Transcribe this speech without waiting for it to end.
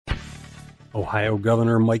Ohio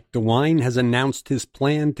Governor Mike DeWine has announced his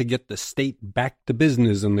plan to get the state back to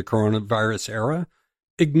business in the coronavirus era,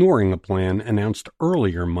 ignoring a plan announced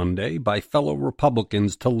earlier Monday by fellow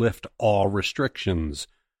Republicans to lift all restrictions.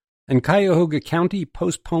 And Cuyahoga County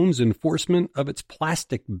postpones enforcement of its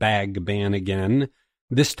plastic bag ban again,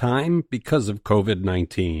 this time because of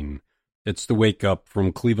COVID-19. It's the Wake Up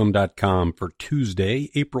from Cleveland.com for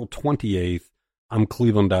Tuesday, April 28th. I'm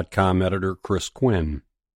Cleveland.com editor Chris Quinn.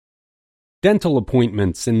 Dental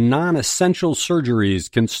appointments and non-essential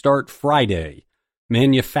surgeries can start Friday.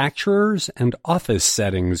 Manufacturers and office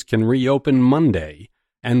settings can reopen Monday,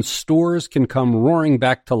 and stores can come roaring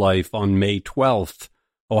back to life on May 12th.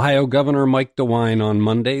 Ohio Governor Mike DeWine on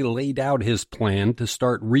Monday laid out his plan to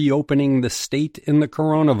start reopening the state in the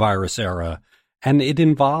coronavirus era, and it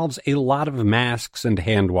involves a lot of masks and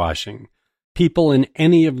hand washing. People in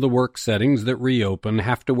any of the work settings that reopen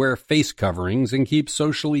have to wear face coverings and keep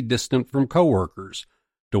socially distant from coworkers.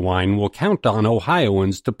 DeWine will count on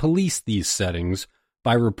Ohioans to police these settings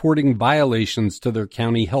by reporting violations to their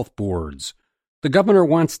county health boards. The governor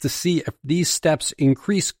wants to see if these steps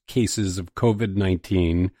increase cases of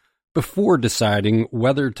COVID-19 before deciding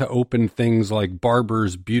whether to open things like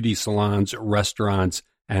barbers, beauty salons, restaurants,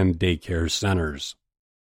 and daycare centers.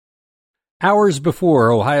 Hours before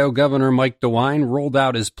Ohio Governor Mike DeWine rolled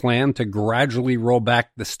out his plan to gradually roll back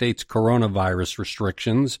the state's coronavirus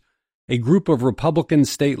restrictions, a group of Republican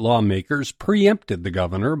state lawmakers preempted the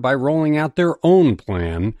governor by rolling out their own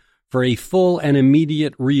plan for a full and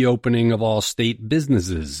immediate reopening of all state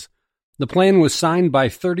businesses. The plan was signed by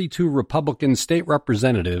 32 Republican state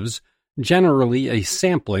representatives, generally a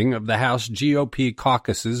sampling of the House GOP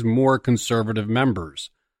caucus's more conservative members.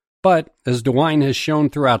 But, as DeWine has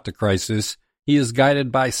shown throughout the crisis, he is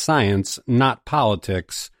guided by science, not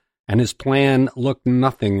politics, and his plan looked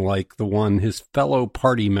nothing like the one his fellow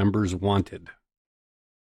party members wanted.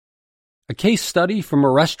 A case study from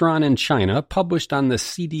a restaurant in China published on the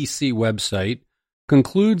CDC website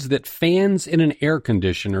concludes that fans in an air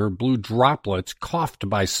conditioner blew droplets coughed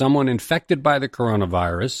by someone infected by the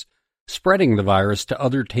coronavirus, spreading the virus to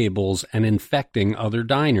other tables and infecting other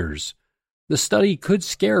diners. The study could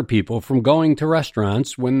scare people from going to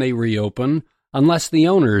restaurants when they reopen unless the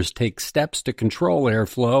owners take steps to control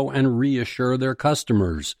airflow and reassure their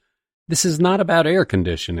customers. This is not about air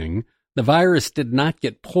conditioning. The virus did not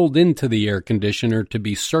get pulled into the air conditioner to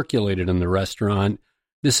be circulated in the restaurant.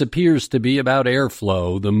 This appears to be about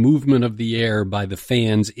airflow, the movement of the air by the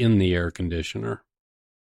fans in the air conditioner.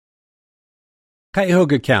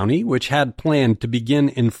 Cuyahoga County, which had planned to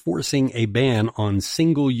begin enforcing a ban on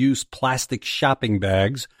single-use plastic shopping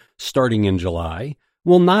bags starting in July,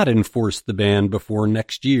 will not enforce the ban before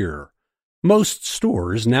next year. Most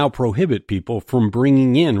stores now prohibit people from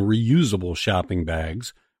bringing in reusable shopping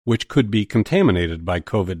bags, which could be contaminated by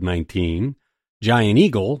COVID-19. Giant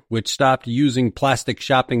Eagle, which stopped using plastic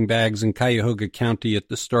shopping bags in Cuyahoga County at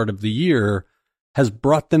the start of the year, has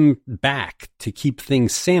brought them back to keep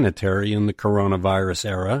things sanitary in the coronavirus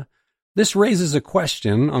era. This raises a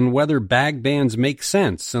question on whether bag bans make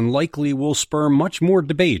sense and likely will spur much more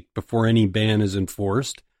debate before any ban is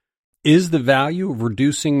enforced. Is the value of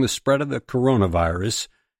reducing the spread of the coronavirus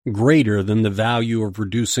greater than the value of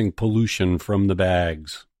reducing pollution from the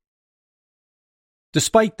bags?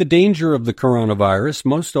 Despite the danger of the coronavirus,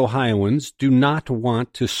 most Ohioans do not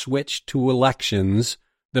want to switch to elections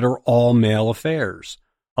that are all-male affairs.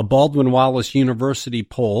 A Baldwin-Wallace University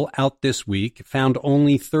poll out this week found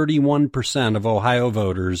only 31% of Ohio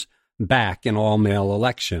voters back an all-male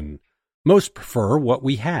election. Most prefer what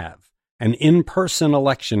we have, an in-person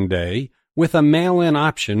election day with a mail-in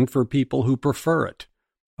option for people who prefer it.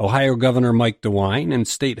 Ohio Governor Mike DeWine and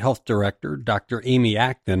State Health Director Dr. Amy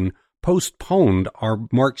Acton postponed our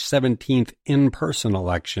March 17th in-person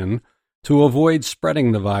election to avoid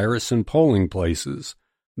spreading the virus in polling places.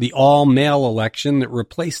 The all-male election that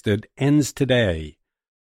replaced it ends today.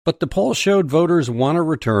 But the poll showed voters want to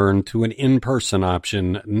return to an in-person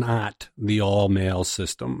option, not the all-male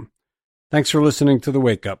system. Thanks for listening to The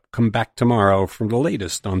Wake Up. Come back tomorrow for the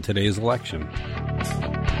latest on today's election.